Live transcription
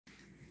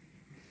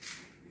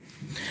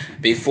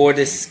Before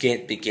this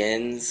skit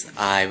begins,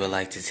 I would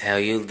like to tell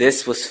you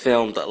this was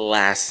filmed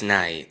last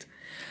night.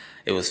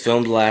 It was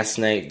filmed last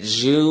night,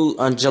 This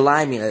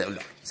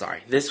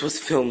was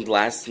filmed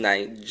last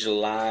night,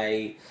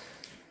 July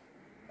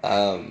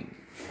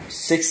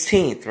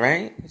 16th,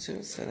 right? What's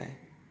it today?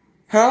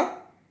 Huh?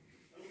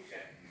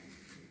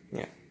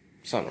 Yeah,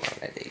 something around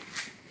that date.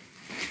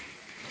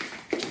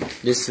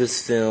 This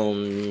was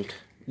filmed,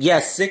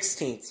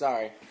 16th,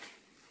 sorry.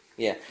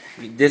 Yeah,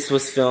 this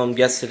was filmed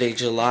yesterday,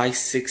 July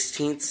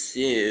 16th,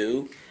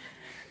 so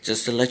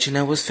just to let you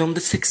know, it was filmed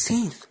the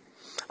 16th.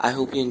 I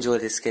hope you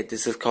enjoyed this skit.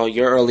 This is called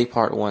Your Early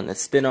Part 1, a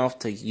spin-off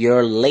to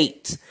You're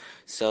Late.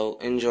 So,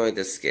 enjoy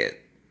this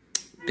skit.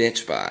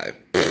 Bitch, bye.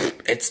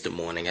 It's the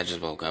morning, I just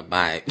woke up,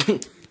 bye.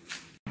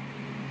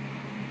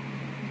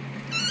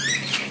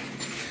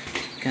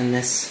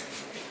 Goodness.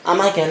 Oh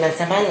my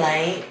goodness, am I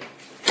late?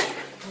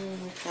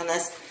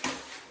 Goodness.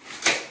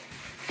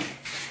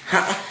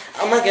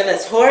 Oh my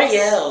goodness, who are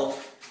you?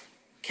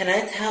 Can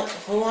I tell,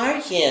 who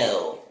are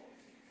you?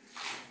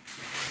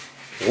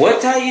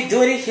 What are you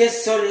doing here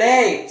so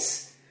late?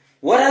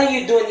 What are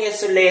you doing here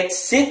so late?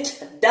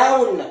 Sit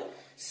down.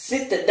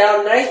 Sit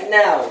down right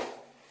now.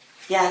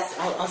 Yes,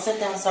 I'll sit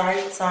down,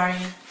 sorry.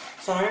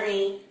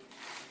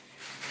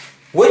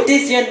 What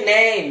is your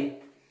name?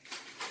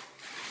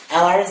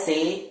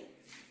 LRC?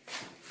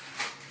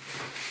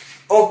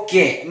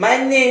 Okay, my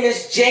name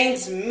is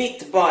James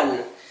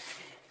Meatball.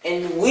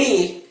 And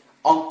we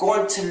are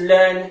going to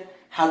learn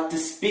how to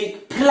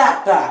speak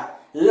proper,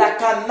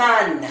 like a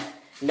man.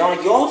 Now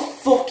your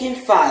fucking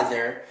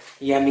father,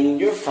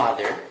 your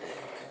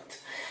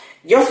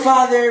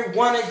father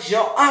wanted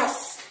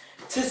us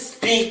to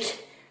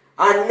speak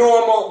a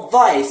normal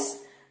voice.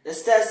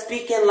 Instead of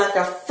speaking like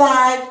a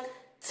 5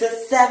 to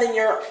 7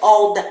 year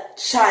old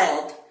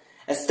child.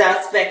 Instead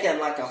of speaking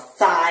like a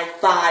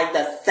 5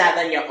 to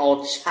 7 year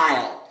old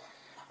child.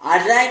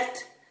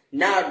 Alright?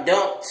 Now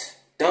don't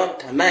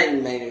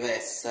mind my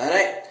voice,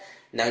 alright?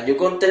 Now you're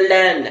going to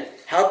learn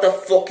how to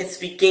fucking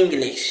speak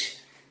English.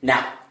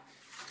 Now,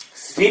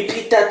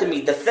 repeat after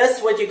me. The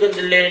first word you're going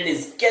to learn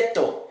is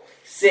ghetto.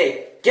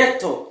 Say,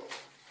 ghetto.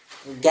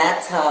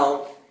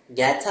 Ghetto.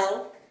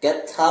 Ghetto.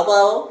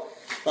 Ghetto.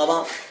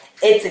 Baba.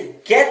 It's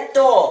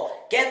ghetto.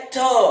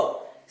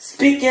 Ghetto.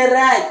 Speak it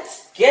right.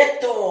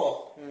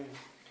 Ghetto.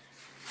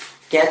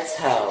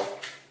 Ghetto.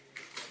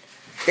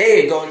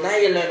 There you go. Now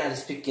you learn how to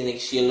speak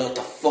English, you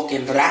little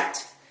fucking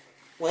brat.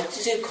 What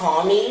did you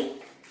call me?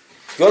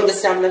 You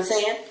understand what I'm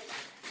saying?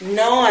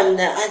 No,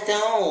 I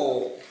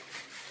don't.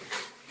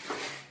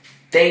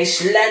 Then you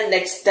should learn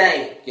next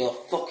time, you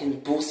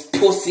fucking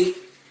pussy.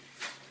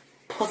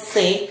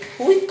 Pussy?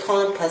 Who we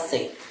calling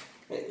pussy?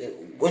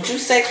 Would you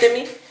say to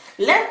me?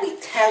 Let me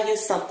tell you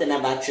something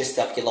about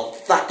yourself, you little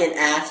fucking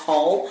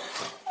asshole.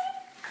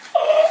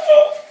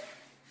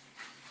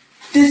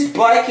 This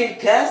boy can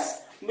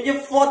cuss? But your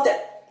father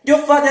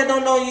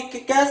don't know you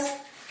can cuss?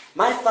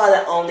 My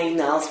father only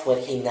knows what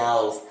he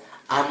knows.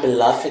 I'm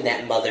bluffing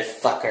that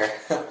motherfucker.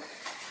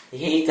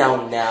 He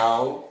don't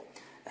know.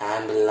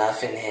 I'm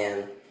bluffing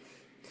him.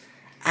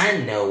 I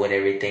know what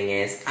everything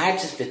is. I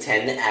just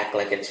pretend to act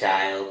like a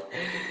child.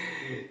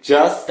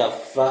 Just to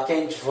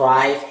fucking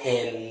drive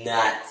him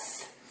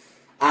nuts.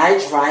 I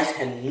drive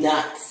him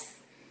nuts.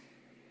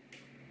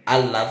 I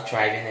love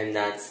driving him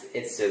nuts.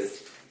 It's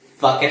just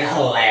fucking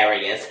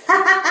hilarious.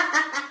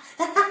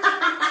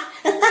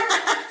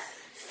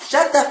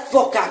 Shut the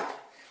fuck up.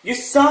 You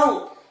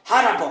sound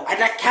horrible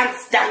and I can't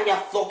stand your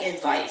fucking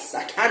voice.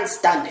 I can't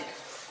stand it.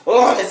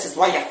 Oh, this is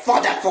why your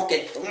father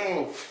fucking...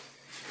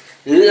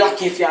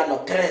 Lucky if you had no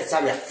parents,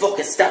 I would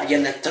fucking stab you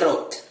in the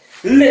throat.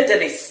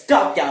 Literally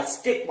stab you and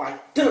stick my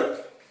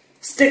throat.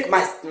 Stick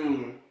my...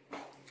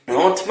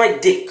 onto my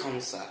dick,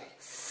 I'm sorry.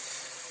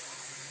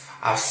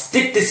 I'll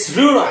stick this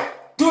ruler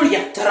through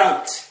your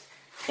throat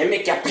and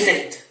make you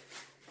bleed.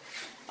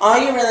 Are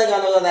you really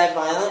gonna go that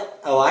violent?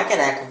 Oh, I can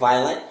act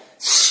violent.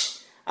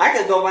 I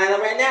can go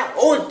violent right now.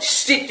 Oh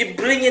shit, you're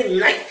bringing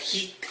knife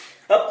heat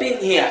up in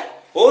here.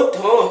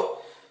 Oh.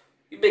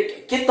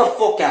 Get the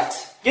fuck out.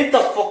 Get the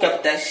fuck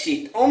out that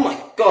shit. Oh my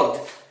god.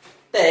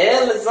 The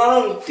hell is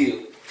wrong with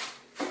you?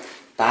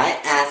 Bye,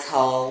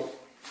 asshole.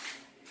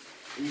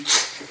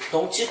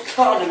 Don't you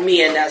call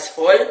me an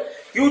asshole.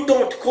 You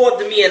don't call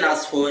me an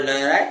asshole,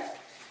 alright?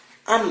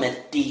 I'm gonna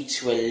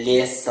teach you a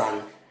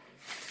lesson.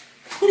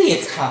 What are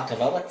you talking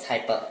about? What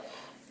type of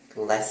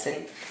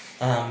lesson?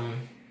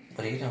 What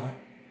are you doing?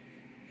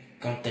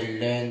 You're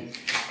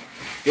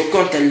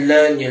going to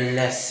learn your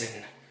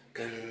lesson.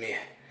 Come here.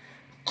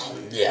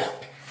 Yeah.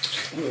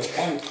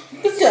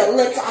 Get your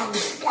lips off the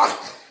spot.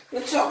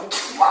 Get your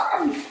lips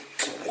off me.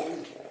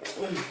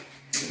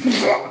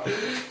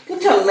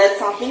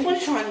 What are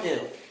you trying to do?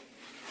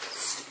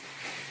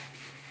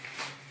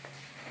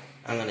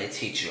 I'm going to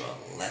teach you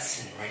a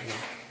lesson right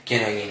now.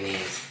 Get on your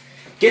knees.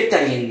 Get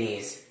on your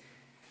knees.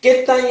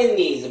 Get on your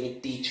knees. Let me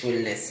teach you a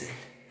lesson.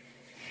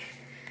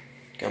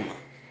 Come on.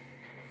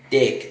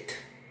 Take it.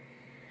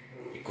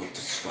 You're going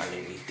to swallow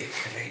me dick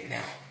right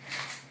now.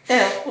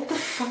 Yeah, what the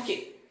fuck?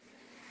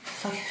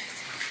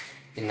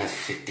 You're not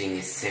 15,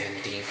 you're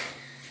 17.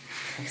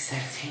 Like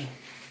 17.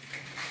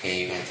 Hey,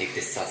 you're gonna take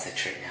this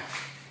sausage right now.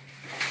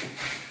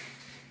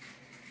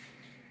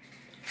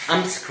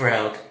 I'm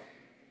screwed.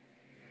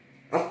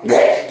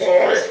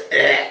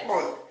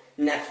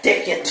 Now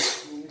take it.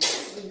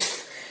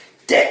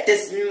 Take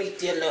this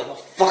meat, you little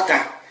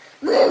fucker.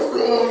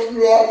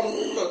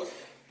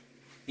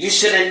 You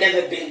should have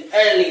never been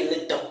early,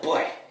 little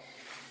boy.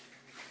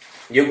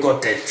 You're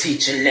going to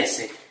teach a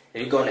lesson.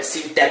 You're going to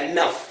see what that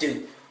mouth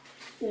do.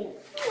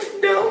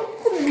 No.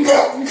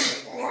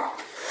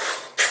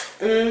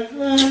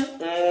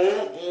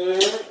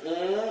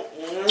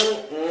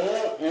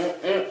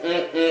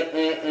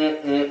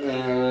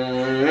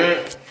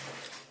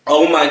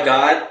 Oh my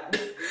god.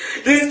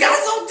 This got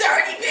so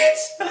dirty,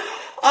 bitch.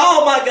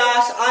 Oh my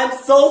gosh. I'm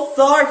so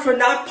sorry for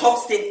not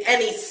posting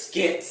any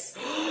skits.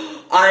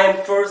 I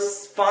am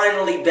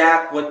finally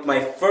back with my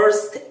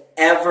first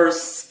ever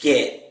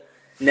skit.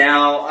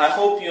 Now, I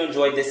hope you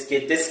enjoyed this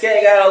skit. This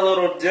skit got a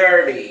little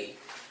dirty.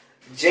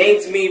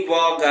 James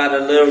Meatball got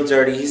a little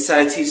dirty. He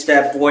tried to teach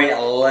that boy a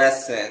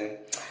lesson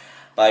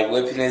by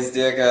whipping his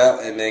dick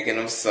up and making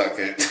him suck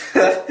it.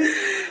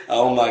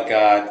 Oh my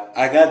god.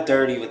 I got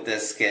dirty with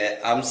this skit.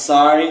 I'm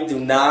sorry. Do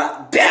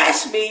not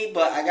bash me,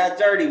 but I got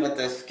dirty with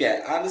this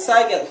skit. I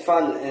decided to get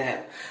fun and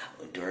have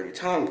a dirty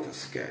time with this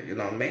skit. You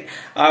know what I mean?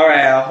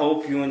 Alright, I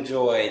hope you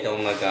enjoyed. Oh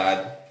my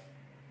god.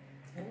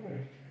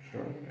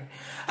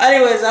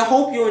 Anyways, I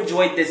hope you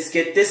enjoyed this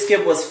skit. This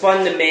skit was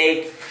fun to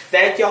make.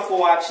 Thank y'all for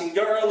watching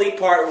your early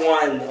part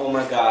 1. Oh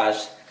my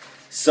gosh.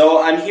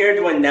 So I'm here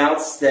to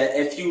announce that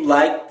if you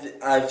like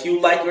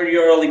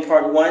your early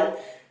part 1,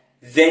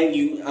 then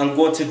I'm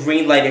going to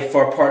greenlight it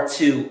for part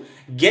 2.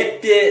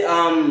 Get this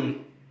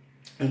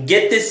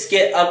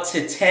skit up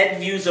to 10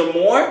 views or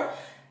more,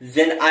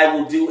 then I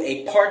will do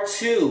a part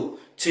 2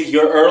 to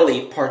your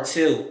early part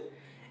 2.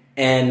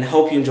 And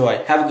hope you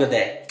enjoy. Have a good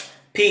day.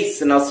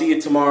 Peace, and I'll see you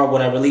tomorrow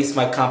when I release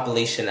my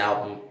compilation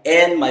album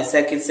and my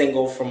second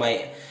single for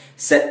my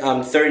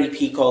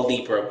 30p called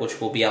Libra, which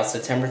will be out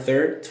September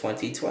 3rd,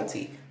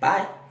 2020.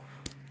 Bye.